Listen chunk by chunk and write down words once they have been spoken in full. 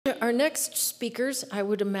our next speakers, I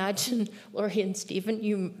would imagine, Laurie and Stephen,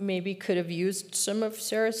 you maybe could have used some of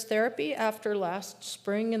Sarah's therapy after last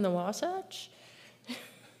spring in the Wasatch.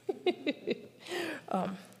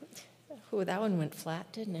 Oh, that one went flat,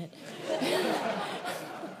 didn't it?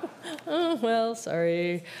 Oh, well,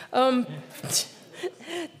 sorry.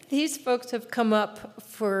 These folks have come up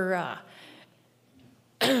for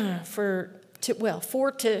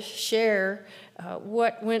to share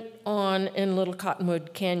what went on in Little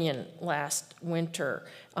Cottonwood Canyon last winter.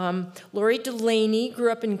 Laurie Delaney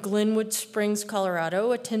grew up in Glenwood Springs,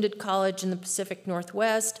 Colorado, attended college in the Pacific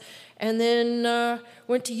Northwest, and then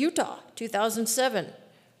went to Utah, 2007.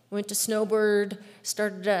 Went to Snowbird,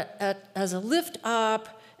 started as a lift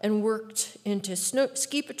op, and worked into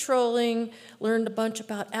ski patrolling, learned a bunch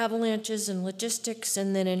about avalanches and logistics,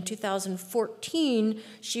 and then in 2014,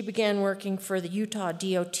 she began working for the Utah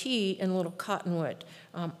DOT in Little Cottonwood.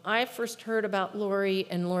 I first heard about Laurie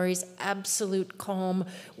and Laurie's absolute calm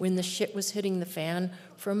when the shit was hitting the fan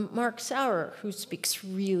from Mark Sauer, who speaks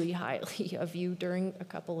really highly of you during a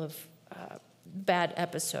couple of bad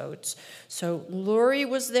episodes. So Laurie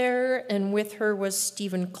was there, and with her was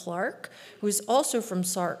Stephen Clark, who's also from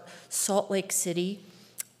Salt Lake City,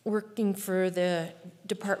 working for the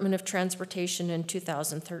Department of Transportation in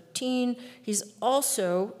 2013. He's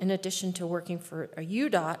also, in addition to working for a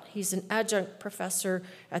UDOT, he's an adjunct professor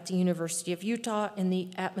at the University of Utah in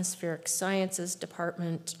the Atmospheric Sciences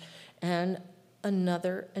Department and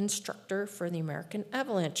another instructor for the American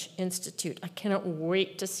Avalanche Institute. I cannot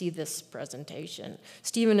wait to see this presentation.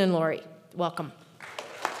 Stephen and Laurie, welcome.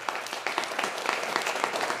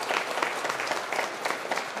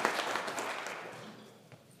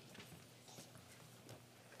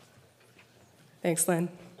 Thanks, Lynn.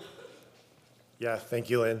 Yeah, thank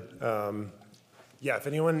you, Lynn. If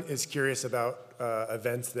anyone is curious about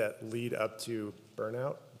events that lead up to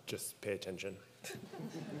burnout, just pay attention.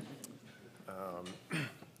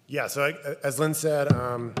 So as Lynn said,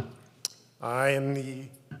 I am the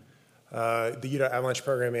Utah Avalanche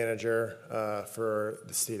Program Manager for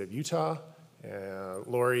the state of Utah.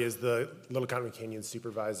 Laurie is the Little Cottonwood Canyon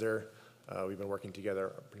Supervisor. We've been working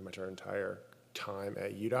together pretty much our entire time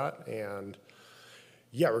at UDOT. And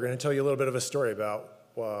we're going to tell you a little bit of a story about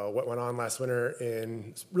what went on last winter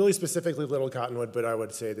in really specifically Little Cottonwood, but I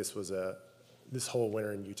would say this whole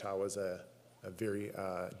winter in Utah was a very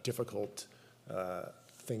difficult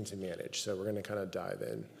thing to manage. So we're going to kind of dive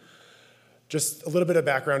in. Just a little bit of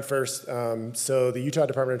background first. So the Utah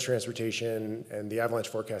Department of Transportation and the avalanche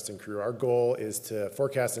forecasting crew, our goal is to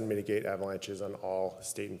forecast and mitigate avalanches on all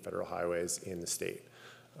state and federal highways in the state.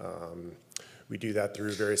 We do that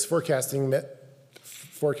through various forecasting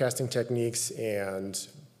techniques and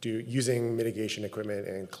using mitigation equipment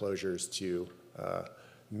and closures to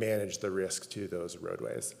manage the risk to those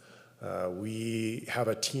roadways. We have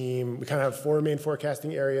a team, we kind of have four main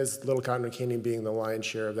forecasting areas, Little Cottonwood Canyon being the lion's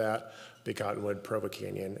share of that, Big Cottonwood, Provo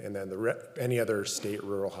Canyon, and then any other state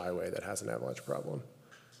rural highway that has an avalanche problem.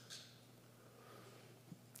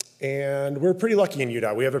 And we're pretty lucky in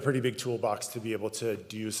Utah. We have a pretty big toolbox to be able to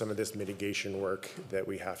do some of this mitigation work that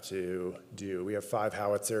we have to do. We have 5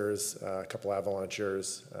 howitzers, a couple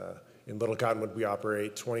avalanchers. In Little Cottonwood, we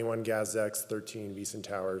operate 21 GASDECs, 13 Beeson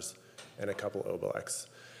towers, and a couple Obelix.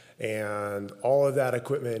 And all of that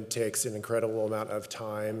equipment takes an incredible amount of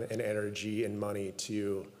time and energy and money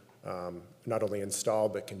to not only install,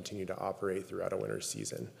 but continue to operate throughout a winter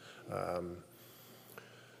season.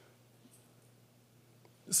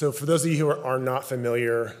 So for those of you who are not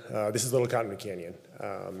familiar, this is Little Cottonwood Canyon.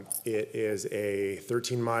 It is a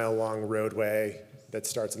 13-mile long roadway that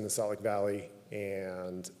starts in the Salt Lake Valley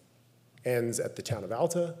and ends at the town of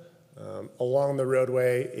Alta. Along the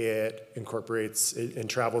roadway, it incorporates and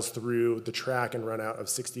travels through the track and run out of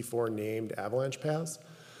 64 named avalanche paths.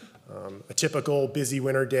 A typical busy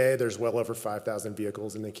winter day, there's well over 5,000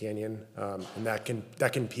 vehicles in the canyon, and that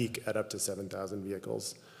can peak at up to 7,000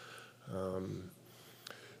 vehicles.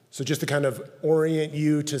 So just to kind of orient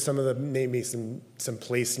you to some of the maybe some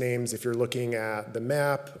place names, if you're looking at the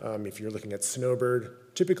map, if you're looking at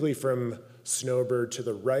Snowbird, typically from Snowbird to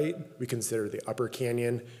the right, we consider the upper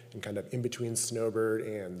canyon, and kind of in between Snowbird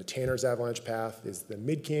and the Tanner's avalanche path is the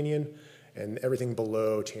mid canyon, and everything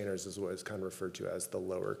below Tanner's is what is kind of referred to as the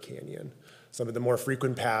lower canyon. Some of the more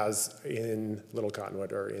frequent paths in Little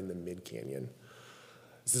Cottonwood are in the mid canyon.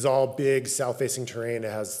 This is all big south-facing terrain.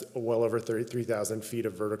 It has well over 33,000 feet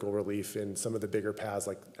of vertical relief, and some of the bigger paths,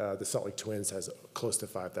 like the Salt Lake Twins, has close to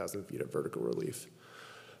 5,000 feet of vertical relief.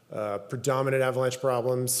 Predominant avalanche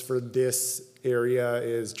problems for this area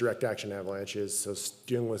is direct action avalanches, so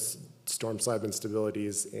dealing with storm slab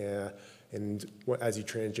instabilities and as you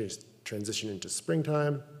transition into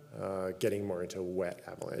springtime, getting more into wet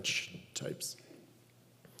avalanche types.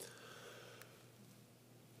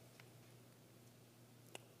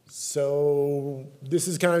 So this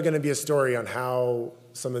is kind of going to be a story on how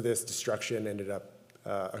some of this destruction ended up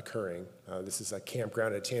occurring. This is a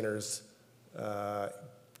campground at Tanner's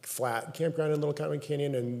Flat campground in Little Cottonwood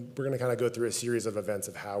Canyon, and we're going to kind of go through a series of events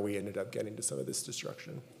of how we ended up getting to some of this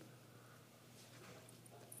destruction.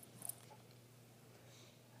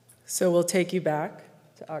 So we'll take you back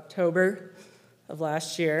to October of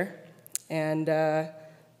last year, and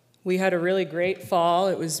we had a really great fall.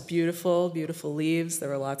 It was beautiful, beautiful leaves. There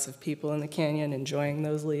were lots of people in the canyon enjoying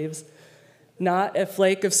those leaves. Not a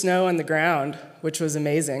flake of snow on the ground, which was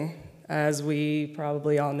amazing. As we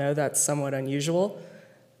probably all know, that's somewhat unusual,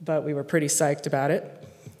 but we were pretty psyched about it.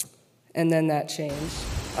 And then that changed.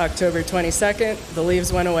 October 22nd, the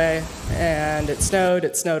leaves went away, and it snowed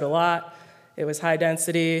a lot. It was high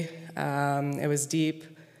density, it was deep,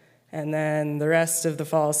 and then the rest of the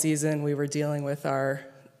fall season, we were dealing with our,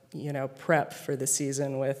 prep for the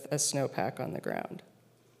season with a snowpack on the ground.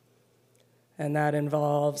 And that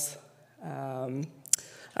involves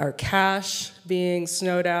our cache being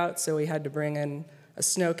snowed out, so we had to bring in a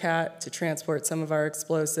snowcat to transport some of our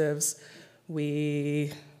explosives.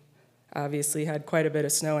 We obviously had quite a bit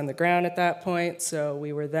of snow on the ground at that point, so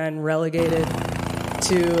we were then relegated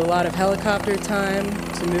to a lot of helicopter time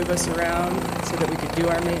to move us around so that we could do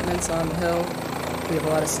our maintenance on the hill. We have a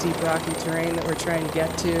lot of steep, rocky terrain that we're trying to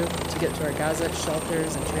get to our gazette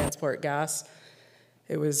shelters and transport gas.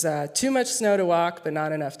 It was too much snow to walk, but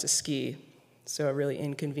not enough to ski, so a really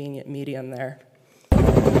inconvenient medium there.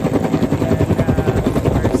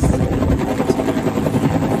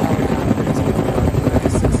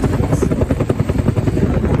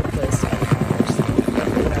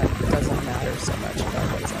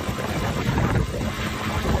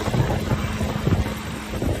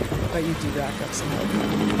 But you do rack up some help.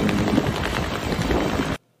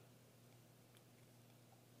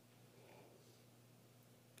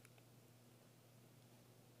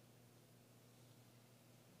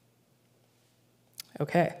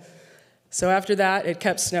 Okay, so after that, it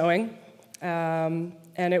kept snowing, and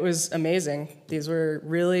it was amazing. These were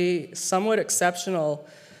really somewhat exceptional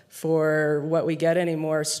for what we get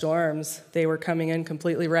anymore, storms. They were coming in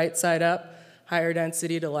completely right side up, higher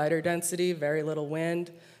density to lighter density, very little wind.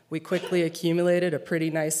 We quickly accumulated a pretty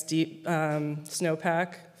nice deep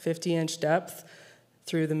snowpack, 50-inch depth,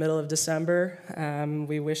 through the middle of December.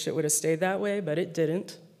 We wish it would have stayed that way, but it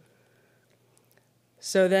didn't.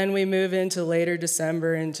 So then we move into later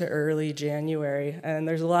December into early January, and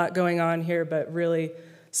there's a lot going on here, but really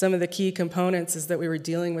some of the key components is that we were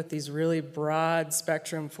dealing with these really broad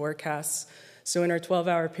spectrum forecasts. So in our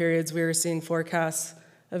 12-hour periods, we were seeing forecasts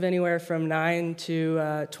of anywhere from 9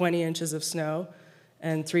 to 20 inches of snow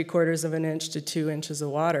and 3/4 of an inch to 2 inches of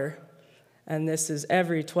water. And this is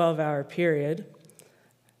every 12-hour period.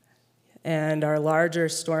 And our larger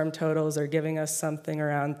storm totals are giving us something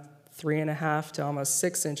around 3.5 to almost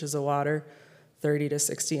 6 inches of water, 30 to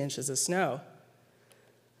 60 inches of snow.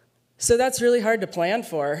 So that's really hard to plan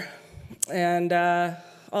for. And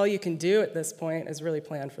all you can do at this point is really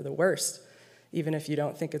plan for the worst. Even if you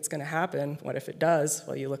don't think it's going to happen, what if it does?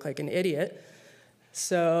 Well, you look like an idiot.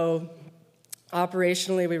 So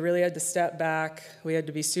operationally, we really had to step back. We had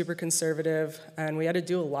to be super conservative, and we had to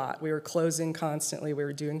do a lot. We were closing constantly. We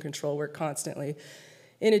were doing control work constantly.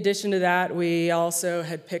 In addition to that, we also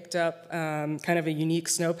had picked up kind of a unique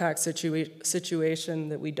snowpack situation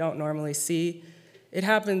that we don't normally see. It's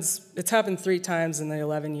happened 3 times in the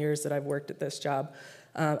 11 years that I've worked at this job.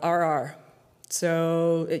 RR.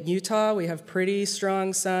 So at Utah, we have pretty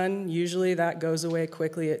strong sun. Usually that goes away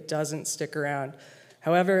quickly. It doesn't stick around.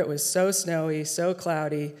 However, it was so snowy, so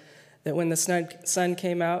cloudy, that when the sun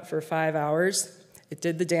came out for 5 hours, it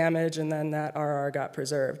did the damage, and then that RR got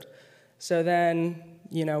preserved. So then,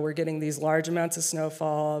 we're getting these large amounts of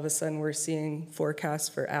snowfall. All of a sudden, we're seeing forecasts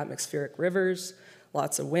for atmospheric rivers,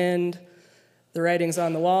 lots of wind. The writing's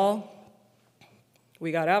on the wall.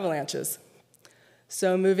 We got avalanches.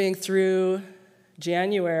 So moving through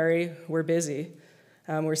January, we're busy.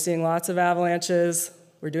 We're seeing lots of avalanches.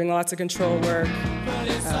 We're doing lots of control work,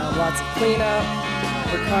 lots of cleanup.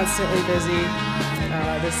 We're constantly busy.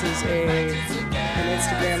 This is an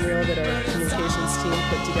Instagram reel that our communications team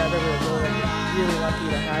put together. We're really lucky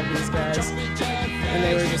to have these guys. And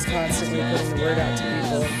they were just constantly putting the word out to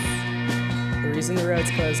people. The reason the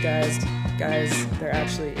road's closed, guys, there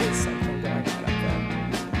actually is something going on up there.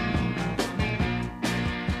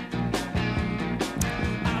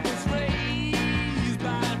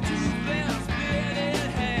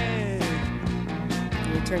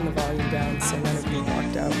 turn the volume down so none of you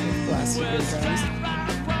walked out with blasted eardrums.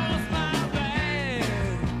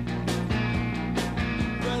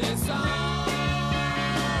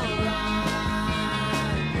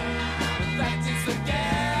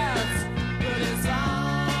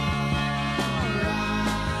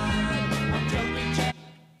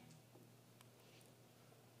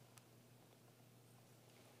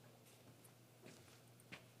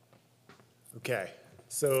 Okay,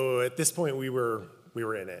 so at this point we were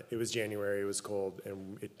in it. It was January, it was cold,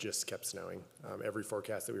 and it just kept snowing. Every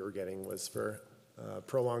forecast that we were getting was for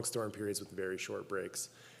prolonged storm periods with very short breaks.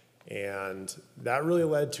 And that really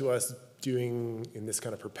led to us doing in this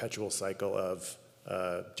kind of perpetual cycle of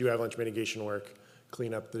do avalanche mitigation work,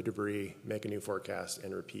 clean up the debris, make a new forecast,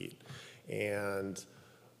 and repeat. And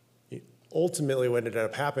ultimately what ended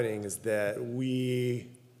up happening is that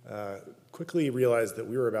we quickly realized that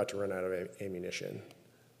we were about to run out of ammunition.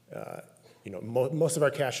 Most of our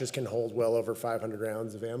caches can hold well over 500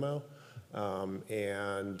 rounds of ammo,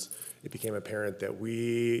 and it became apparent that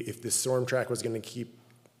if the storm track was going to keep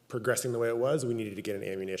progressing the way it was, we needed to get an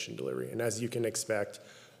ammunition delivery. And as you can expect,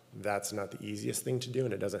 that's not the easiest thing to do,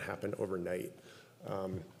 and it doesn't happen overnight.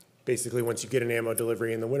 Basically, once you get an ammo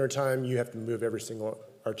delivery in the wintertime, you have to move every single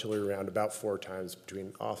artillery round about 4 times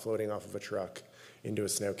between offloading off of a truck into a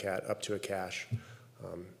snowcat up to a cache.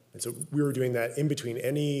 And so we were doing that in between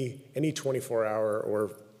any 24-hour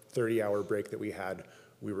or 30-hour break that we had.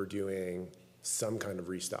 We were doing some kind of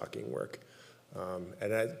restocking work.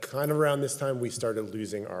 And at kind of around this time, we started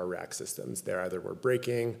losing our rack systems. They either were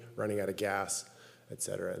breaking, running out of gas, et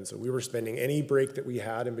cetera. And so we were spending any break that we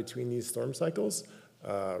had in between these storm cycles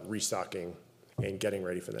restocking and getting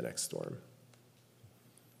ready for the next storm.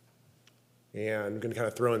 And I'm going to kind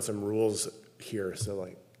of throw in some rules here. So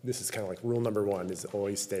this is kind of like rule number 1 is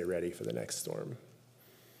always stay ready for the next storm.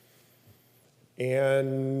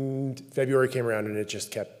 And February came around and it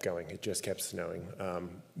just kept going. It just kept snowing.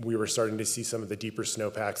 We were starting to see some of the deeper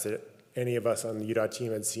snowpacks that any of us on the UDOT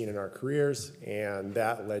team had seen in our careers, and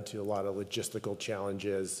that led to a lot of logistical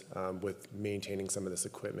challenges with maintaining some of this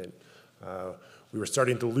equipment. We were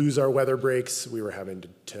starting to lose our weather breaks. We were having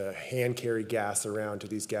to hand carry gas around to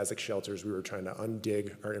these GASIC shelters. We were trying to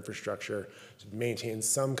undig our infrastructure to maintain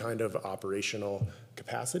some kind of operational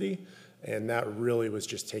capacity. And that really was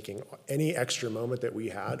just taking any extra moment that we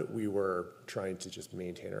had, we were trying to just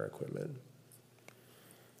maintain our equipment.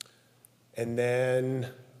 And then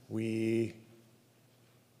we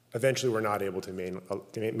eventually were not able to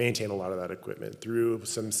maintain a lot of that equipment. Through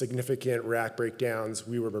some significant rack breakdowns,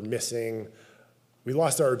 we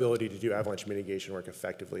lost our ability to do avalanche mitigation work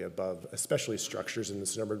effectively above, especially structures in the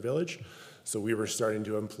snowbird village. So we were starting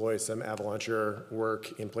to employ some avalancher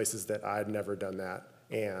work in places that I'd never done that.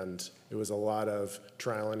 And it was a lot of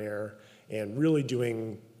trial and error and really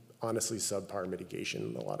doing, honestly, subpar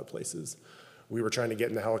mitigation in a lot of places. We were trying to get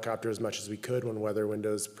in the helicopter as much as we could when weather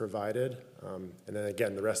windows provided. And then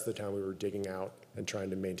again, the rest of the time we were digging out and trying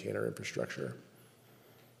to maintain our infrastructure.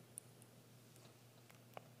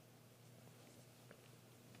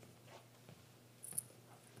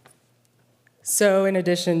 So in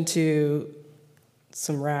addition to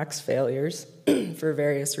some racks failures for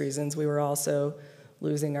various reasons, we were also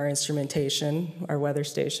losing our instrumentation, our weather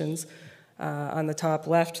stations. On the top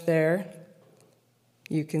left there,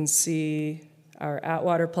 you can see our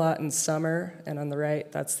Atwater plot in summer, and on the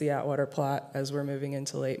right, that's the Atwater plot as we're moving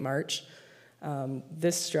into late March.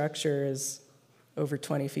 This structure is over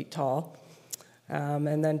 20 feet tall.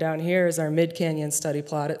 And then down here is our mid-canyon study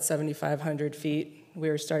plot at 7,500 feet. We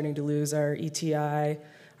are starting to lose our ETI,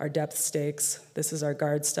 our depth stakes. This is our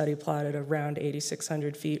guard study plot at around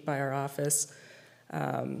 8,600 feet by our office.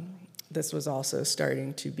 This was also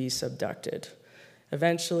starting to be subducted.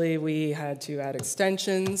 Eventually, we had to add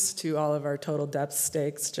extensions to all of our total depth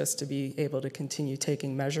stakes just to be able to continue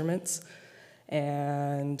taking measurements.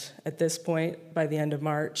 And at this point, by the end of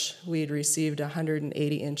March, we had received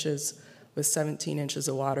 180 inches with 17 inches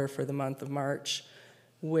of water for the month of March,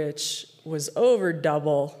 which was over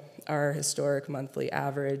double our historic monthly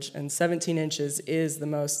average, and 17 inches is the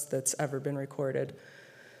most that's ever been recorded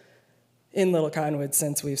in Little Cottonwood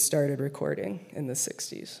since we've started recording in the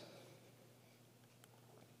 60s.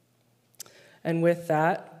 And with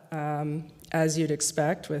that, as you'd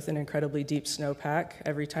expect, with an incredibly deep snowpack,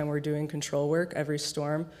 every time we're doing control work, every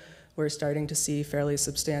storm, we're starting to see fairly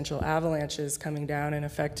substantial avalanches coming down and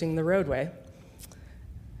affecting the roadway.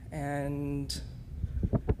 And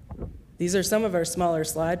these are some of our smaller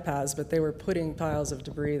slide paths, but they were putting piles of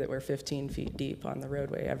debris that were 15 feet deep on the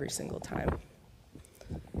roadway every single time.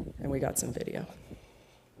 And we got some video.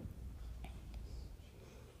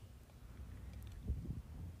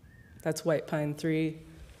 That's White Pine 3,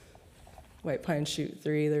 White Pine Chute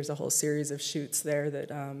 3. There's a whole series of chutes there that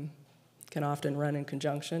can often run in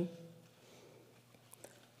conjunction.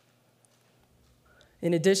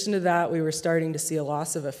 In addition to that, we were starting to see a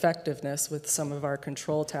loss of effectiveness with some of our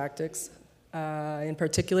control tactics, in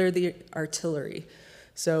particular the artillery.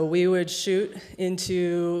 So we would shoot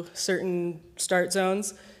into certain start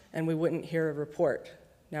zones and we wouldn't hear a report.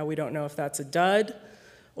 Now we don't know if that's a dud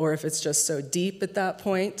or if it's just so deep at that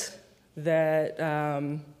point that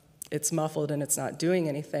it's muffled and it's not doing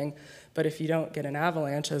anything. But if you don't get an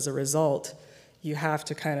avalanche as a result, you have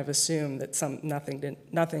to kind of assume that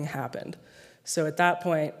nothing happened. So at that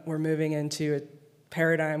point, we're moving into a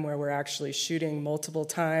paradigm where we're actually shooting multiple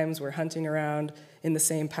times, we're hunting around in the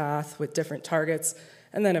same path with different targets,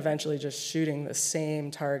 and then eventually just shooting the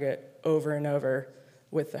same target over and over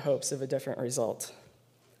with the hopes of a different result.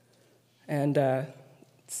 And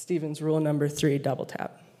Stephen's rule number 3, double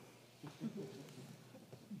tap.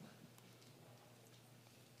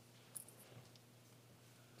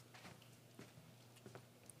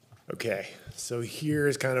 Okay, so here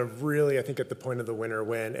is kind of really, I think, at the point of the winter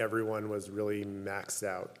when everyone was really maxed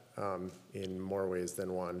out in more ways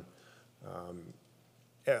than one.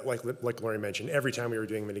 Like Laurie mentioned, every time we were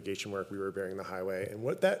doing mitigation work, we were bearing the highway. And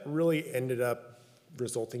what that really ended up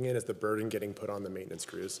resulting in is the burden getting put on the maintenance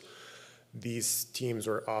crews. These teams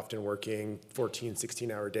were often working 14,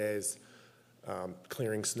 16-hour days,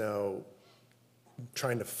 clearing snow,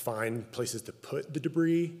 trying to find places to put the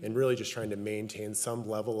debris, and really just trying to maintain some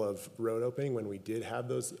level of road opening when we did have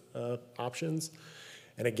those options.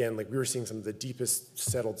 And again, like we were seeing some of the deepest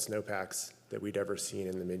settled snowpacks that we'd ever seen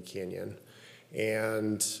in the mid-canyon.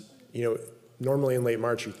 And, you know, normally in late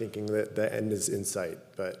March, you're thinking that the end is in sight,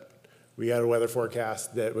 but we had a weather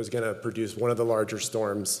forecast that was gonna produce one of the larger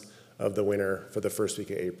storms of the winter for the first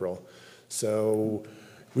week of April. So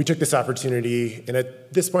we took this opportunity, and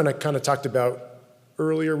at this point I kind of talked about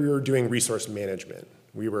earlier, we were doing resource management.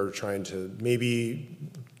 We were trying to maybe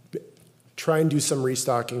try and do some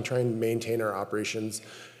restocking, try and maintain our operations.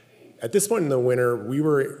 At this point in the winter, we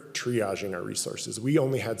were triaging our resources. We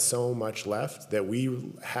only had so much left that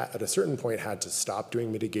we, at a certain point, had to stop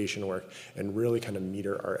doing mitigation work and really kind of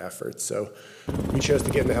meter our efforts. So we chose to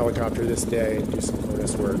get in the helicopter this day and do some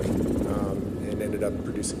CONUS work, and ended up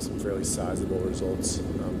producing some fairly sizable results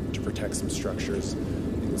to protect some structures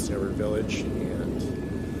in the Snowbird Village. And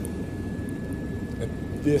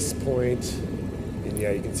at this point, and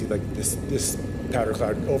yeah, you can see like this powder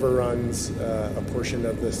cloud overruns a portion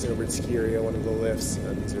of the Snowbird ski area, one of the lifts.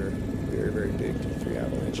 These are very, very big D3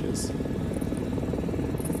 avalanches.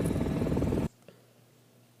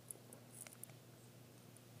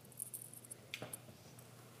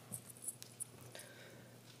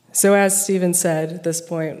 So as Stephen said, at this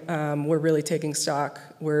point, we're really taking stock.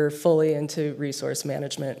 We're fully into resource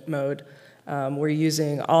management mode. We're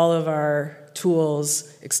using all of our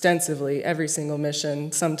tools extensively, every single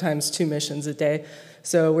mission, sometimes 2 missions a day.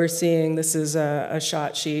 So we're seeing this is a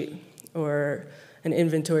shot sheet or an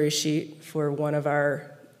inventory sheet for one of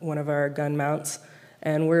our gun mounts.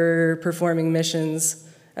 And we're performing missions,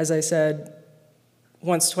 as I said,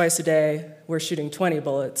 once, twice a day. We're shooting 20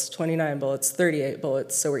 bullets, 29 bullets, 38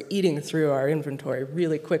 bullets. So we're eating through our inventory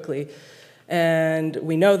really quickly. And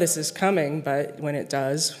we know this is coming, but when it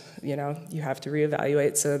does, you know, you have to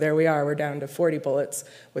reevaluate. So there we are, we're down to 40 bullets.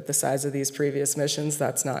 With the size of these previous missions,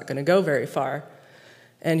 that's not gonna go very far.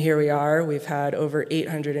 And here we are, we've had over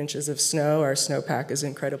 800 inches of snow. Our snowpack is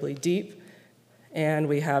incredibly deep. And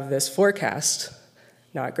we have this forecast,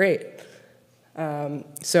 not great.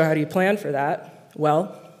 So how do you plan for that?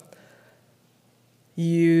 Well,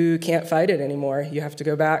 you can't fight it anymore. You have to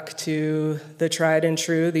go back to the tried and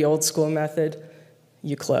true, the old school method.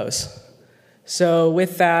 You close. So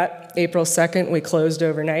with that, April 2nd, we closed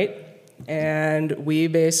overnight, and we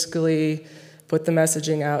basically put the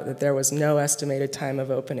messaging out that there was no estimated time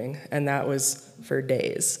of opening, and that was for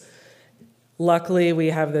days. Luckily, we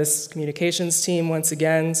have this communications team once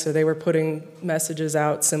again, so they were putting messages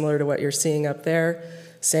out similar to what you're seeing up there,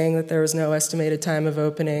 saying that there was no estimated time of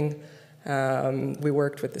opening. We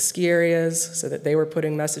worked with the ski areas so that they were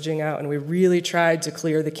putting messaging out, and we really tried to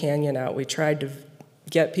clear the canyon out. We tried to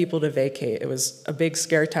get people to vacate. It was a big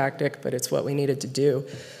scare tactic, but it's what we needed to do.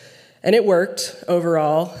 And it worked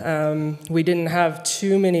overall. We didn't have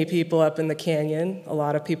too many people up in the canyon. A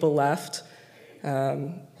lot of people left.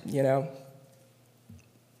 You know,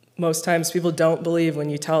 most times people don't believe when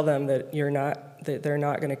you tell them that they're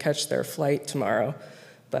not going to catch their flight tomorrow.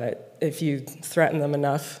 But if you threaten them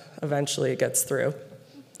enough, eventually it gets through.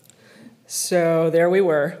 So there we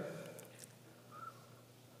were.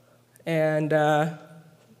 And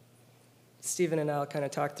Stephen and I'll kind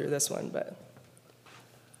of talk through this one, but.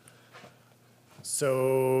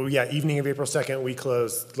 So yeah, evening of April 2nd, we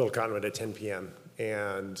closed Little Cottonwood at 10 p.m.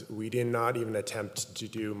 And we did not even attempt to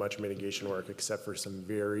do much mitigation work except for some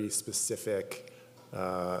very specific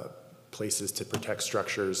places to protect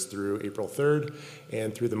structures through April 3rd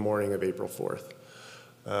and through the morning of April 4th.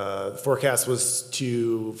 The forecast was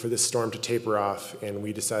for this storm to taper off, and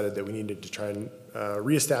we decided that we needed to try and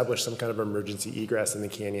reestablish some kind of emergency egress in the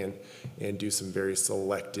canyon and do some very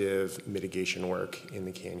selective mitigation work in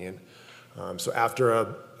the canyon. So after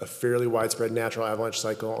a fairly widespread natural avalanche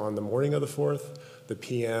cycle on the morning of the 4th, the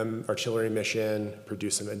PM artillery mission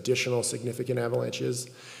produced some additional significant avalanches.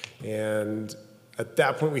 And at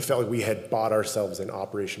that point, we felt like we had bought ourselves an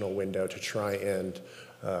operational window to try and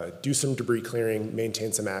do some debris clearing,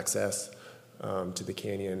 maintain some access to the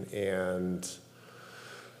canyon. And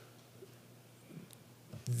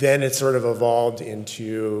then it sort of evolved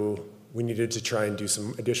into we needed to try and do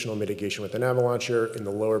some additional mitigation with an avalauncher in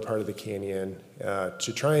the lower part of the canyon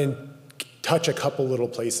to try and touch a couple little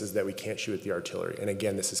places that we can't shoot with the artillery. And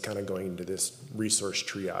again, this is kind of going into this resource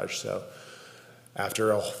triage. So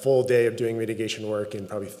after a full day of doing mitigation work in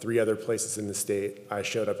probably 3 other places in the state, I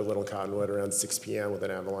showed up at Little Cottonwood around 6 p.m. with an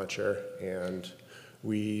avalauncher, and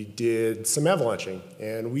we did some avalanching.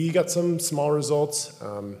 And we got some small results,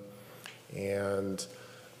 and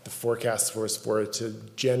the forecast was for it to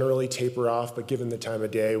generally taper off, but given the time of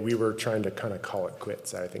day, we were trying to kind of call it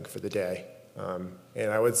quits, I think, for the day.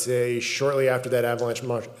 And I would say shortly after that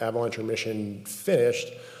avalanche mission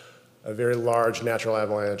finished, a very large natural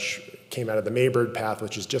avalanche came out of the Maybird path,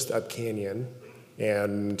 which is just up canyon,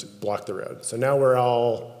 and blocked the road. So now we're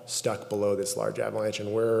all stuck below this large avalanche, and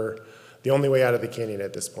the only way out of the canyon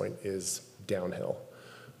at this point is downhill.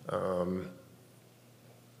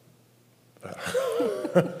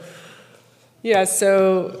 Yeah,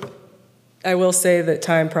 so I will say that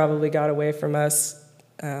time probably got away from us.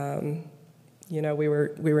 You know, we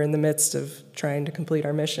were in the midst of trying to complete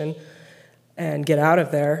our mission and get out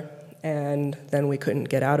of there, and then we couldn't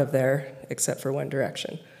get out of there except for one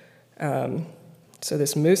direction. So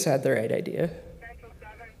this moose had the right idea.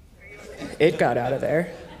 It got out of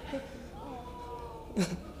there.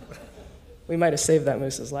 We might have saved that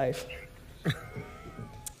moose's life.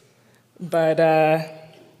 But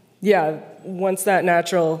yeah, once that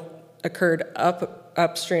natural occurred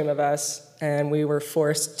upstream of us and we were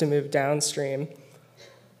forced to move downstream,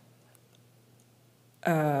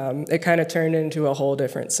 it kind of turned into a whole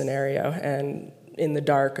different scenario. And in the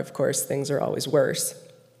dark, of course, things are always worse,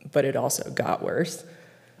 but it also got worse.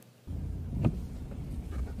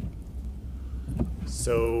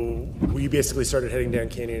 So we basically started heading down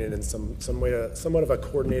canyon and in somewhat of a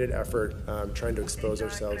coordinated effort, trying to expose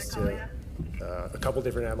ourselves to a couple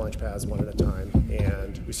different avalanche paths, one at a time.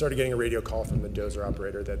 And we started getting a radio call from the dozer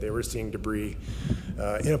operator that they were seeing debris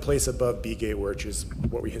in a place above B Gate, which is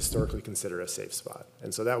what we historically consider a safe spot.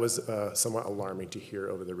 And so that was somewhat alarming to hear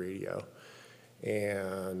over the radio.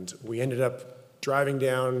 And we ended up driving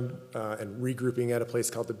down and regrouping at a place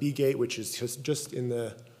called the B Gate, which is just in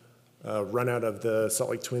the run out of the Salt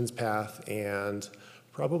Lake Twins path, and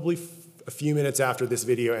probably a few minutes after this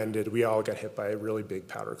video ended, we all got hit by a really big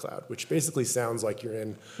powder cloud, which basically sounds like you're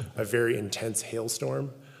in a very intense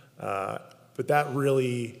hailstorm. But that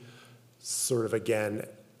really sort of, again,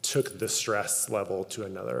 took the stress level to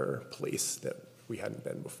another place that we hadn't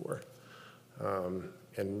been before.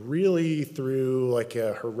 And really through like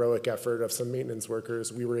a heroic effort of some maintenance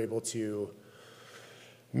workers, we were able to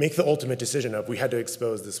make the ultimate decision of we had to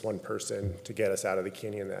expose this one person to get us out of the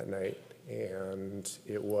canyon that night. And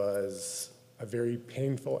it was a very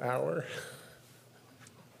painful hour.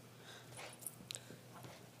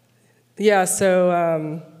 Yeah,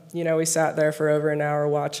 so, you know, we sat there for over an hour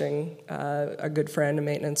watching a good friend, a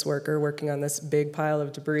maintenance worker, working on this big pile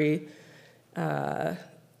of debris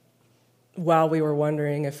while we were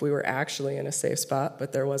wondering if we were actually in a safe spot,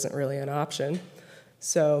 but there wasn't really an option.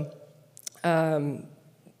 So,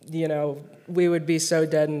 you know, we would be so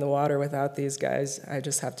dead in the water without these guys. I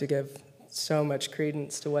just have to give so much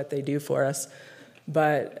credence to what they do for us.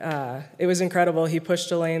 But it was incredible. He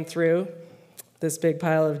pushed a lane through this big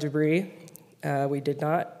pile of debris. We did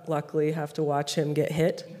not, luckily, have to watch him get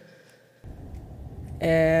hit.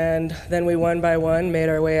 And then we, one by one, made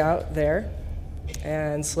our way out there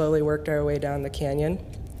and slowly worked our way down the canyon.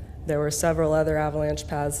 There were several other avalanche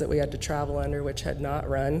paths that we had to travel under which had not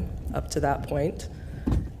run up to that point.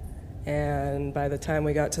 And by the time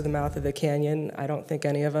we got to the mouth of the canyon, I don't think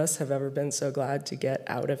any of us have ever been so glad to get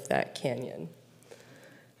out of that canyon.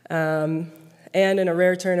 And in a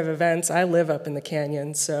rare turn of events, I live up in the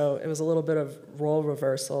canyon, so it was a little bit of role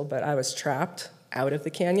reversal, but I was trapped out of the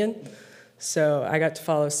canyon. So I got to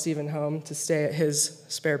follow Stephen home to stay at his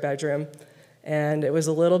spare bedroom. And it was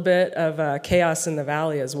a little bit of chaos in the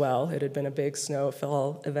valley as well. It had been a big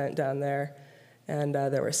snowfall event down there. And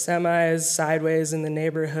there were semis sideways in the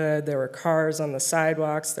neighborhood. There were cars on the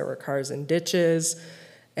sidewalks. There were cars in ditches.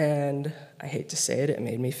 And I hate to say it, it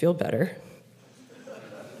made me feel better.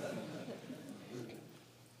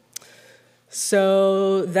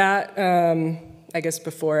 So that, I guess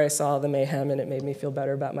before I saw the mayhem and it made me feel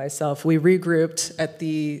better about myself, we regrouped at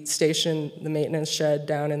the station, the maintenance shed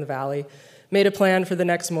down in the valley, made a plan for the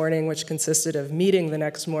next morning, which consisted of meeting the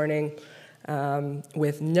next morning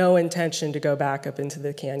with no intention to go back up into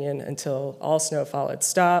the canyon until all snowfall had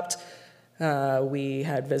stopped, we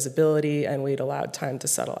had visibility, and we'd allowed time to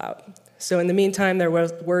settle out. So in the meantime, there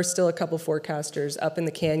were still a couple forecasters up in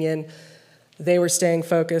the canyon. They were staying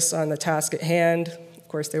focused on the task at hand. Of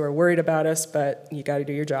course, they were worried about us, but you got to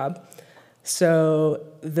do your job. So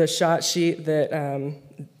the shot sheet that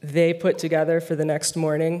they put together for the next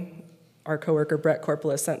morning, our coworker Brett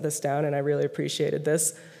Corpola sent this down, and I really appreciated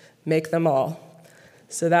this. Make them all.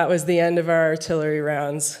 So that was the end of our artillery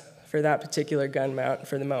rounds for that particular gun mount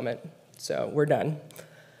for the moment. So we're done.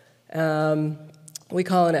 We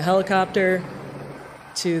call in a helicopter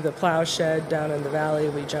to the plow shed down in the valley.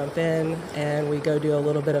 We jump in and we go do a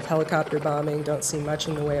little bit of helicopter bombing. Don't see much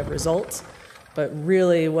in the way of results, but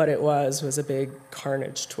really what it was a big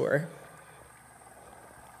carnage tour.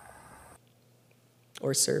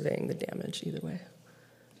 Or surveying the damage, either way.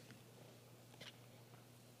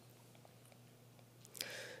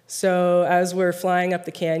 So as we're flying up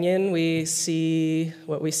the canyon, we see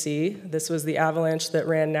what we see. This was the avalanche that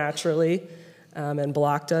ran naturally and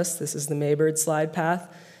blocked us. This is the Maybird slide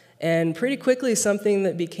path. And pretty quickly, something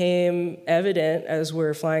that became evident as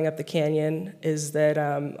we're flying up the canyon is that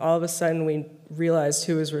all of a sudden we realized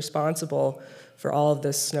who was responsible for all of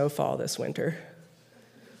this snowfall this winter.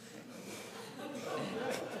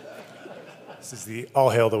 This is the All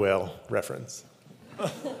Hail the Whale reference.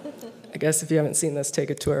 I guess if you haven't seen this, take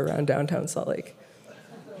a tour around downtown Salt Lake.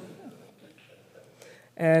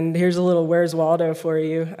 And here's a little Where's Waldo for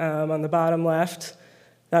you. On the bottom left,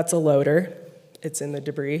 that's a loader. It's in the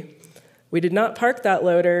debris. We did not park that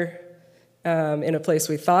loader in a place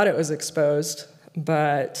we thought it was exposed,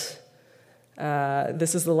 but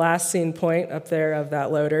this is the last seen point up there of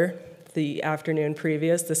that loader the afternoon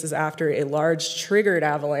previous. This is after a large triggered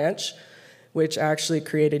avalanche, which actually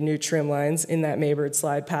created new trim lines in that Maybird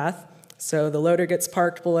slide path. So the loader gets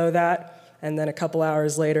parked below that, and then a couple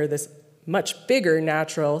hours later, this much bigger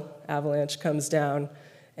natural avalanche comes down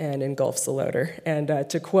and engulfs the loader. And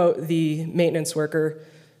to quote the maintenance worker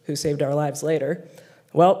who saved our lives later,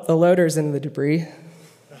 well, the loader's in the debris.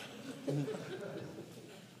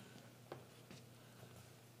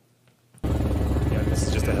 Yeah, this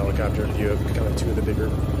is just a helicopter view of kind of two of the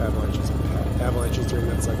bigger avalanches during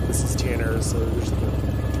that cycle. This is Tanner, so there's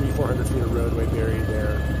 300-400 feet of roadway buried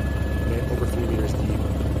there, over 3 meters deep.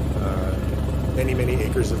 Many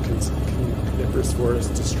acres of coniferous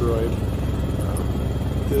forest destroyed.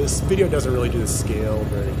 This video doesn't really do the scale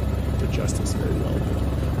the justice very well,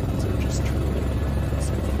 but these are just truly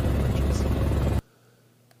impressive avalanches.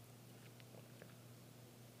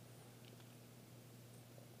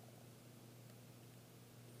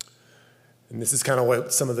 And this is kind of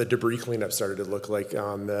what some of the debris cleanup started to look like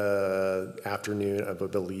on the afternoon of, I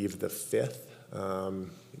believe, the 5th.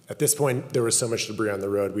 At this point, there was so much debris on the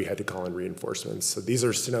road, we had to call in reinforcements. So these are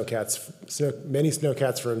many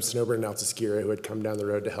snowcats from Snowbird and Altaskira who had come down the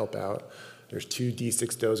road to help out. There's 2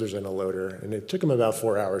 D6 dozers and a loader, and it took them about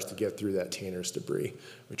 4 hours to get through that Tanner's debris,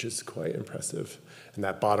 which is quite impressive. And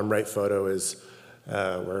that bottom right photo is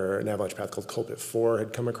where an avalanche path called Culpit 4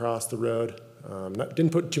 had come across the road.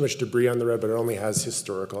 Didn't put too much debris on the road, but it only has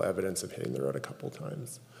historical evidence of hitting the road a couple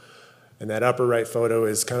times. And that upper right photo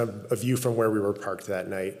is kind of a view from where we were parked that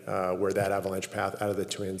night, where that avalanche path out of the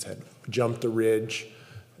Twins had jumped the ridge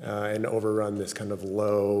and overrun this kind of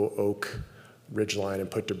low oak ridgeline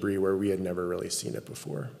and put debris where we had never really seen it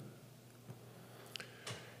before.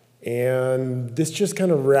 And this just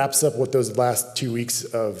kind of wraps up what those last 2 weeks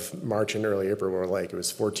of March and early April were like. It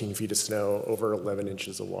was 14 feet of snow, over 11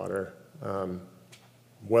 inches of water. During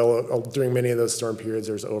many of those storm periods,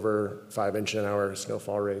 there's over 5-inch-an-hour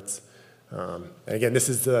snowfall rates. And again, this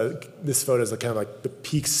photo is kind of like the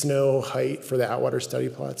peak snow height for the Outwater study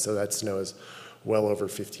plot, so that snow is well over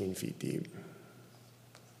 15 feet deep.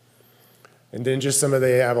 And then just some of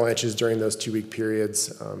the avalanches during those 2-week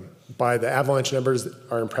periods. By the avalanche numbers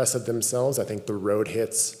are impressive themselves. I think the road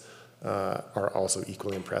hits are also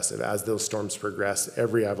equally impressive. As those storms progressed,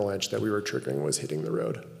 every avalanche that we were triggering was hitting the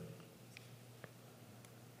road.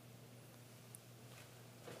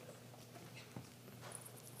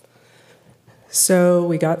 So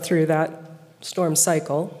we got through that storm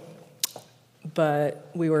cycle, but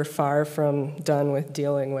we were far from done with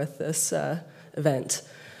dealing with this event.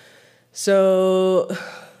 So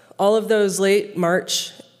all of those late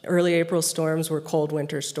March, early April storms were cold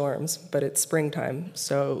winter storms, but it's springtime,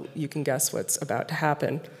 so you can guess what's about to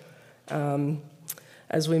happen.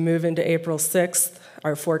 As we move into April 6th,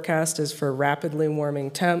 our forecast is for rapidly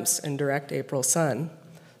warming temps and direct April sun.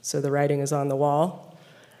 So the writing is on the wall.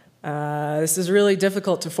 This is really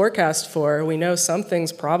difficult to forecast for. We know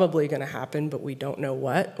something's probably going to happen, but we don't know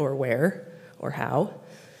what or where or how.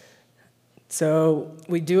 So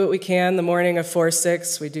we do what we can the morning of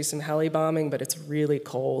 4/6. We do some heli bombing, but it's really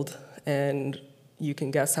cold, and you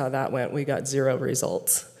can guess how that went. We got 0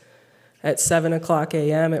 results. At 7 o'clock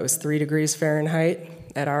a.m., it was 3 degrees Fahrenheit.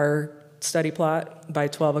 At our study plot, by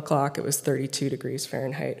 12 o'clock, it was 32 degrees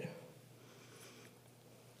Fahrenheit.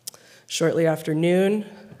 Shortly after noon,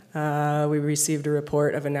 we received a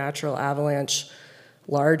report of a natural avalanche,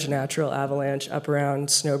 large natural avalanche, up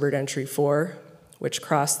around Snowbird Entry 4, which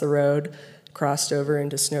crossed the road, crossed over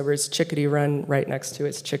into Snowbird's Chickadee Run right next to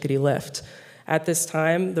its Chickadee Lift. At this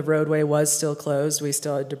time, the roadway was still closed. We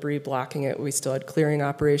still had debris blocking it. We still had clearing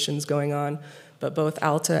operations going on, but both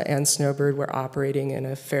Alta and Snowbird were operating in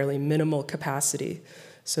a fairly minimal capacity.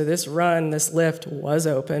 So this run, this lift, was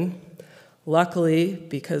open. Luckily,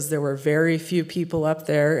 because there were very few people up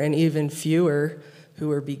there and even fewer who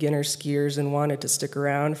were beginner skiers and wanted to stick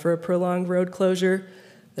around for a prolonged road closure,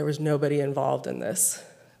 there was nobody involved in this.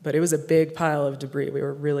 But it was a big pile of debris. We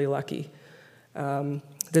were really lucky.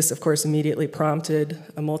 This, of course, immediately prompted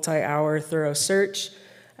a multi-hour thorough search,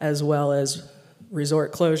 as well as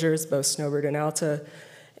resort closures, both Snowbird and Alta,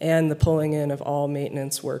 and the pulling in of all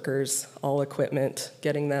maintenance workers, all equipment,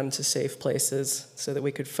 getting them to safe places so that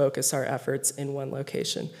we could focus our efforts in one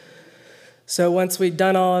location. So once we'd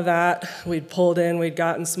done all of that, we'd pulled in, we'd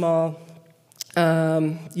gotten small.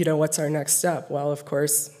 What's our next step? Well, of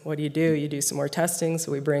course, what do? You do some more testing,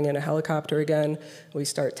 so we bring in a helicopter again. We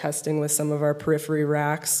start testing with some of our periphery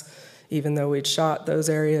racks, even though we'd shot those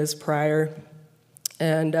areas prior.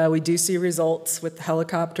 And we do see results with the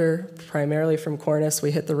helicopter, primarily from Cornice.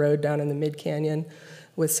 We hit the road down in the mid-canyon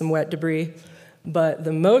with some wet debris. But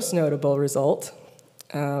the most notable result,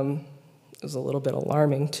 was a little bit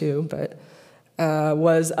alarming too, but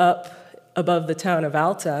was up above the town of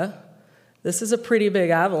Alta. This is a pretty big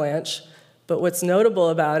avalanche, but what's notable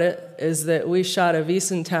about it is that we shot a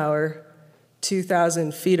Wiesen tower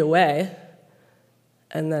 2,000 feet away,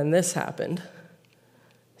 and then this happened.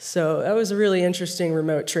 So that was a really interesting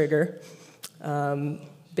remote trigger.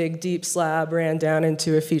 Big deep slab ran down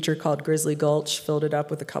into a feature called Grizzly Gulch, filled it up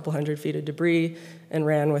with a couple hundred feet of debris, and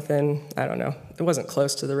ran within, I don't know, it wasn't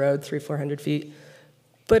close to the road, 300-400 feet,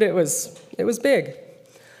 but it was big.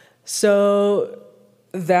 So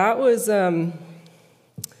that was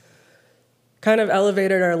kind of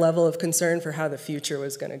elevated our level of concern for how the future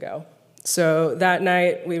was going to go. So that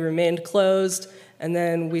night we remained closed, and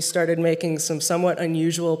then we started making some somewhat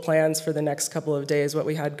unusual plans for the next couple of days. What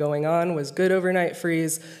we had going on was good overnight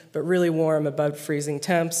freeze, but really warm above freezing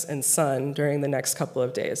temps and sun during the next couple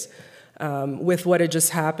of days. With what had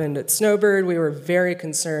just happened at Snowbird, we were very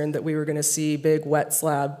concerned that we were going to see big wet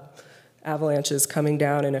slab avalanches coming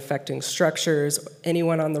down and affecting structures,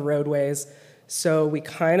 anyone on the roadways. So we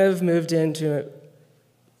kind of moved into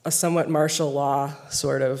a somewhat martial law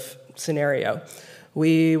sort of scenario.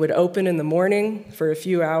 We would open in the morning for a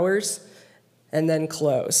few hours and then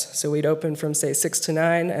close. So we'd open from, say, 6 to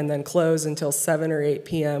 9 and then close until 7 or 8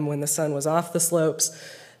 p.m. when the sun was off the slopes,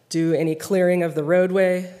 do any clearing of the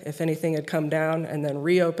roadway if anything had come down, and then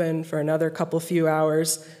reopen for another few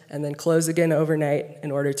hours and then close again overnight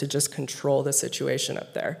in order to just control the situation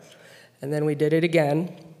up there. And then we did it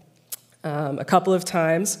again a couple of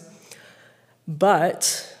times.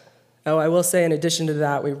 But I will say in addition to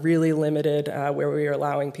that, we really limited where we were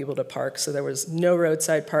allowing people to park. So there was no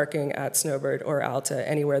roadside parking at Snowbird or Alta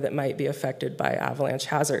anywhere that might be affected by avalanche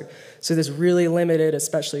hazard. So this really limited,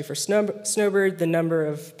 especially for Snowbird, the number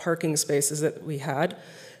of parking spaces that we had.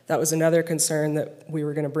 That was another concern, that we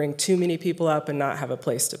were going to bring too many people up and not have a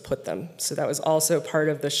place to put them. So that was also part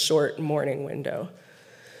of the short morning window.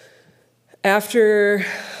 After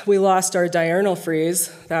we lost our diurnal freeze,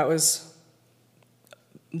 that was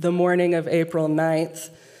the morning of April 9th,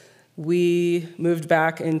 we moved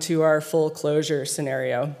back into our full closure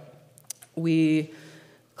scenario. We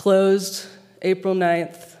closed April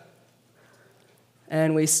 9th,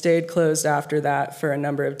 And we stayed closed after that for a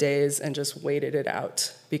number of days and just waited it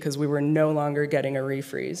out because we were no longer getting a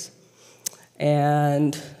refreeze.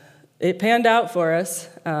 And it panned out for us,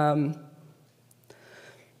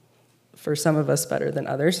 for some of us better than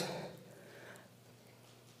others.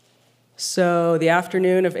 So the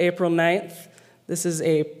afternoon of April 9th, this is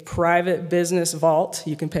a private business vault.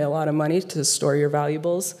 You can pay a lot of money to store your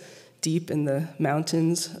valuables deep in the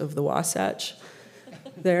mountains of the Wasatch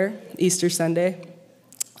there, Easter Sunday.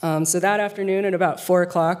 So that afternoon at about 4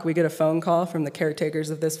 o'clock, we get a phone call from the caretakers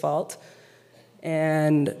of this vault,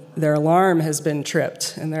 and their alarm has been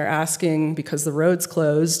tripped, and they're asking, because the road's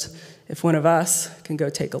closed, if one of us can go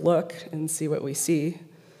take a look and see what we see.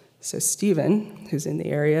 So Stephen, who's in the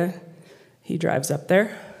area, he drives up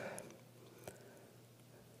there.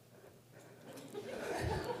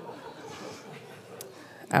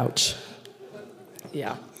 Ouch.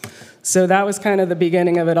 Yeah. So that was kind of the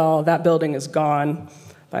beginning of it all. That building is gone,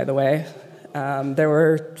 by the way. There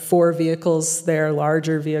were 4 vehicles there,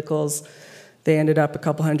 larger vehicles. They ended up a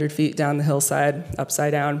couple hundred feet down the hillside,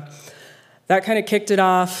 upside down. That kind of kicked it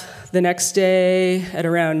off. The next day at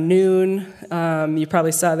around noon, you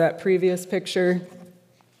probably saw that previous picture.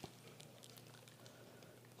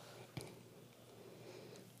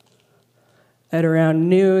 At around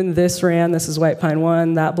noon, this is White Pine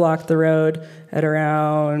 1, that blocked the road. At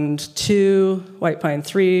around 2, White Pine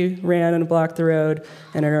 3 ran and blocked the road,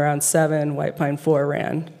 and at around 7, White Pine 4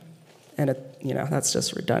 ran. And that's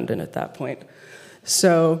just redundant at that point.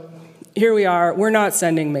 So here we are. We're not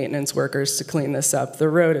sending maintenance workers to clean this up. The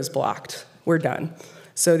road is blocked. We're done.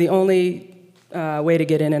 So the only way to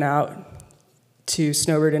get in and out to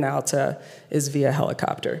Snowbird and Alta is via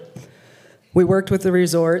helicopter. We worked with the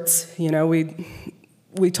resorts.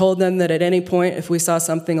 We told them that at any point, if we saw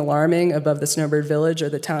something alarming above the Snowbird Village or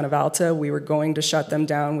the town of Alta, we were going to shut them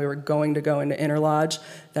down. We were going to go into Interlodge.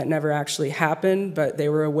 That never actually happened, but they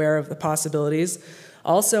were aware of the possibilities.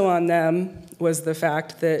 Also on them was the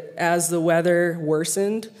fact that as the weather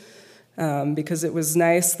worsened, because it was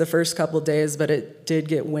nice the first couple days, but it did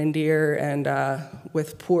get windier and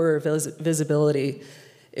with poorer visibility,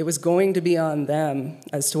 it was going to be on them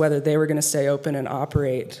as to whether they were going to stay open and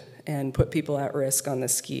operate and put people at risk on the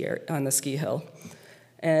ski hill.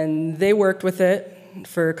 And they worked with it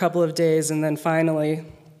for a couple of days, and then finally,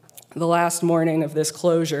 the last morning of this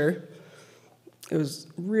closure, it was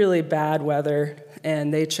really bad weather,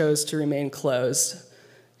 and they chose to remain closed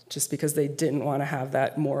just because they didn't want to have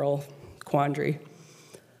that moral quandary,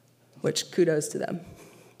 which kudos to them.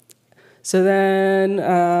 So then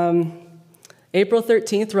April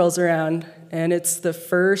 13th rolls around, and it's the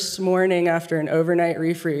first morning after an overnight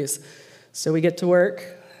refreeze. So we get to work.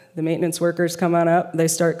 The maintenance workers come on up. They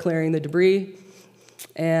start clearing the debris.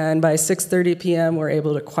 And by 6:30 p.m., we're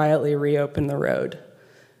able to quietly reopen the road.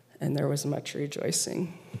 And there was much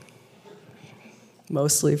rejoicing,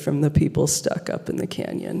 mostly from the people stuck up in the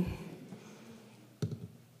canyon.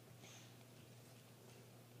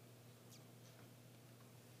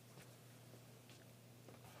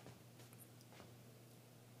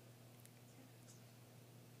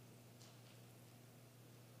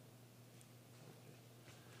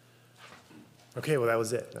 Okay, well, that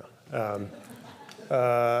was it. No.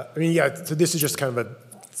 So this is just kind of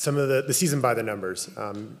some of the season by the numbers.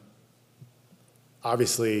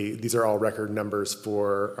 Obviously, these are all record numbers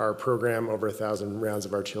for our program, over 1,000 rounds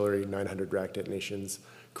of artillery, 900 rack detonations,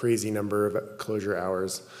 crazy number of closure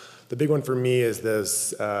hours. The big one for me is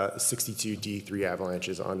those 62 D3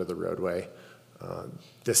 avalanches onto the roadway.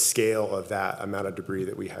 The scale of that amount of debris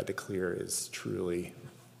that we had to clear is truly,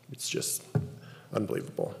 it's just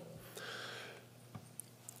unbelievable.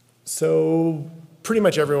 So pretty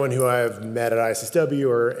much everyone who I've met at ISSW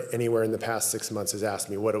or anywhere in the past 6 months has asked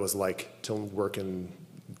me what it was like to work in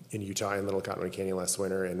Utah in Little Cottonwood Canyon last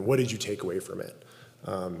winter, and what did you take away from it?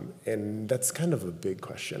 And that's kind of a big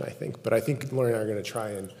question, I think. But I think Laurie and I are going to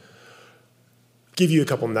try and give you a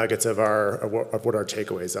couple nuggets of what our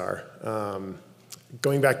takeaways are.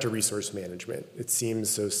 Going back to resource management, it seems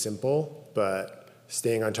so simple, but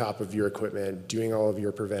staying on top of your equipment, doing all of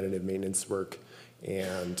your preventative maintenance work,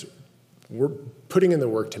 and we're putting in the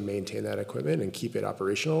work to maintain that equipment and keep it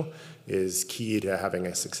operational is key to having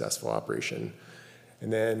a successful operation.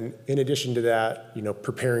 And then in addition to that,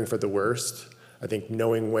 preparing for the worst, I think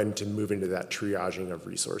knowing when to move into that triaging of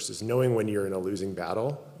resources, knowing when you're in a losing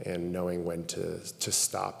battle and knowing when to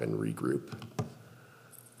stop and regroup.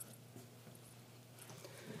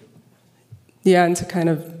 Yeah, and to kind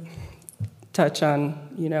of touch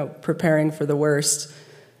on, preparing for the worst,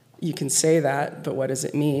 you can say that, but what does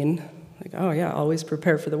it mean? Like, oh yeah, always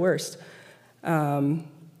prepare for the worst.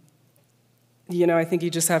 I think you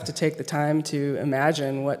just have to take the time to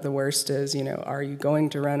imagine what the worst is. Are you going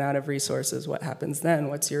to run out of resources? What happens then?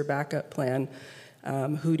 What's your backup plan?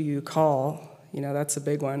 Who do you call? That's a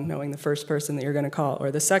big one, knowing the first person that you're going to call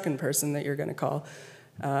or the second person that you're going to call.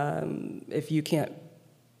 If you can't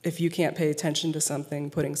pay attention to something,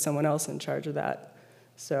 putting someone else in charge of that.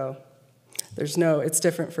 So it's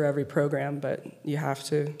different for every program, but you have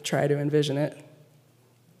to try to envision it.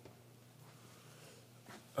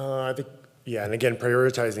 I think, yeah, and again,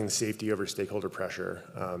 prioritizing safety over stakeholder pressure.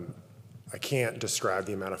 I can't describe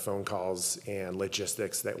the amount of phone calls and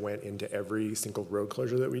logistics that went into every single road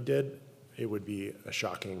closure that we did. It would be a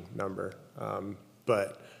shocking number.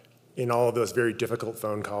 But in all of those very difficult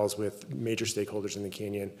phone calls with major stakeholders in the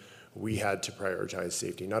canyon, we had to prioritize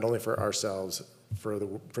safety, not only for ourselves, for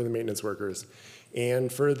the maintenance workers,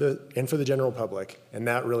 and for the general public. And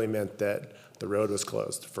that really meant that the road was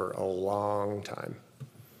closed for a long time.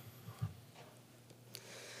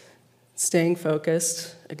 Staying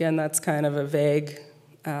focused, again, that's kind of a vague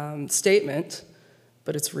statement,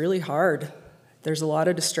 but it's really hard. There's a lot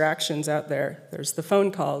of distractions out there. There's the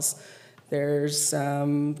phone calls. There's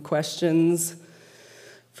questions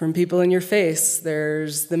from people in your face.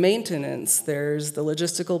 There's the maintenance. There's the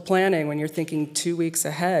logistical planning when you're thinking 2 weeks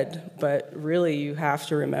ahead. But really, you have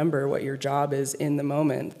to remember what your job is in the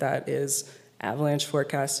moment. That is avalanche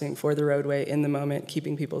forecasting for the roadway in the moment,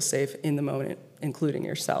 keeping people safe in the moment, including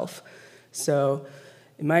yourself. So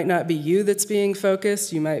it might not be you that's being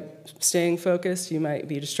focused. You might staying focused. You might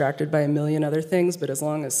be distracted by a million other things. But as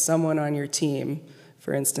long as someone on your team,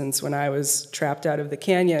 for instance, when I was trapped out of the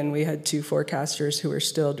canyon, we had 2 forecasters who were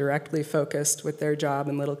still directly focused with their job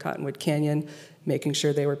in Little Cottonwood Canyon, making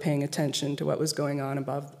sure they were paying attention to what was going on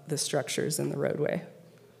above the structures in the roadway.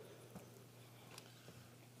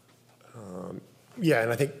 Yeah,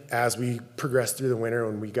 and I think as we progressed through the winter,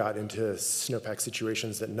 when we got into snowpack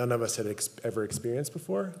situations that none of us had ever experienced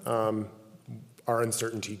before, our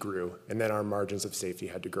uncertainty grew, and then our margins of safety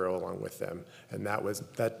had to grow along with them. And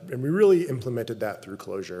and we really implemented that through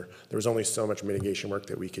closure. There was only so much mitigation work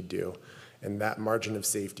that we could do. And that margin of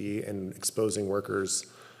safety and exposing workers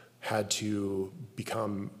had to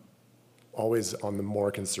become always on the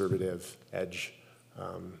more conservative edge.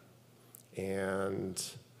 And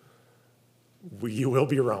you will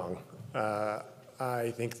be wrong.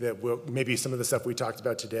 I think that maybe some of the stuff we talked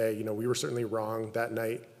about today, we were certainly wrong that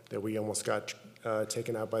night that we almost got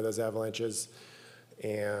taken out by those avalanches.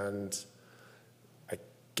 And I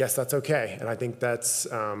guess that's okay. And I think that's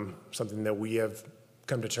something that we have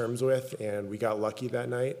come to terms with, and we got lucky that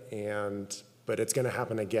night. But it's going to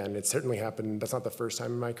happen again. It certainly happened. That's not the first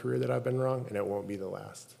time in my career that I've been wrong, and it won't be the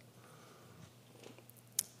last.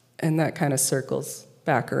 And that kind of circles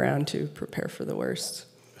back around to prepare for the worst,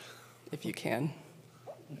 if you can.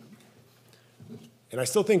 And I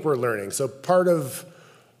still think we're learning. So part of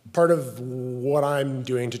what I'm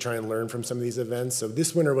doing to try and learn from some of these events, so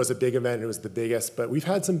this winter was a big event, it was the biggest, but we've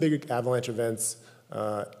had some big avalanche events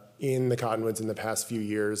in the Cottonwoods in the past few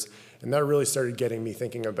years, and that really started getting me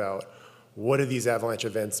thinking about what do these avalanche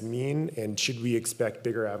events mean, and should we expect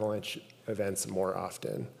bigger avalanche events more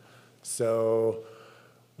often? So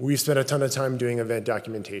we've spent a ton of time doing event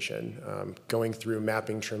documentation, going through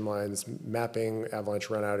mapping trim lines, mapping avalanche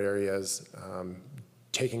runout areas,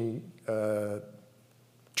 taking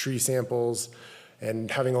tree samples, and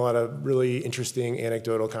having a lot of really interesting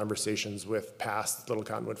anecdotal conversations with past Little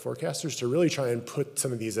Cottonwood forecasters to really try and put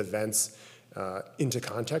some of these events into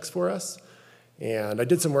context for us. And I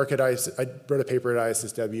did some work at I wrote a paper at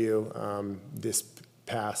ISSW this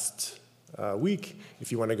past week,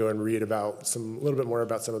 if you want to go and read about a little bit more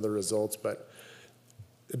about some of the results. But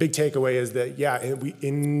the big takeaway is that, yeah,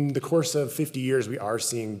 in the course of 50 years, we are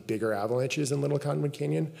seeing bigger avalanches in Little Cottonwood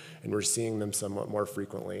Canyon, and we're seeing them somewhat more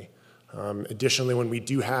frequently. Additionally, when we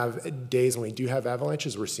do have days when we do have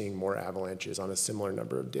avalanches, we're seeing more avalanches on a similar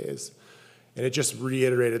number of days. And it just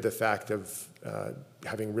reiterated the fact of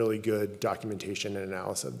having really good documentation and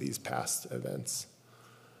analysis of these past events.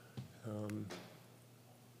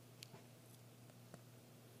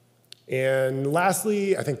 And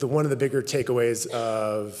lastly, I think one of the bigger takeaways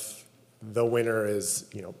of the winter is,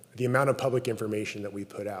 the amount of public information that we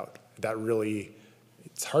put out. That really,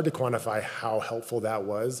 it's hard to quantify how helpful that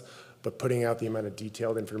was, but putting out the amount of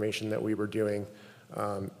detailed information that we were doing,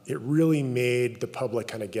 it really made the public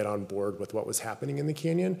kind of get on board with what was happening in the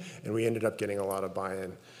canyon, and we ended up getting a lot of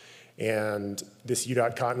buy-in. And this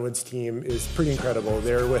UDOT Cottonwoods team is pretty incredible.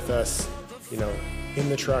 They're with us, in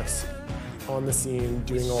the trucks, on the scene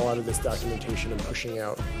doing a lot of this documentation and pushing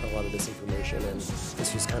out a lot of this information. And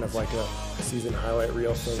this was kind of like a season highlight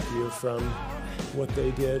reel thank you from what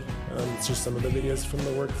they did. It's just some of the videos from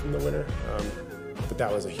the work from the winter. But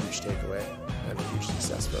that was a huge takeaway and a huge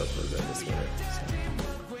success for our program this winter. So,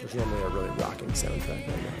 it's normally a really rocking soundtrack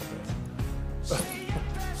right now.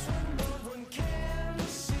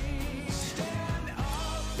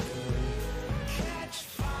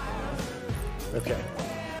 Okay,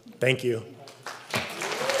 thank you.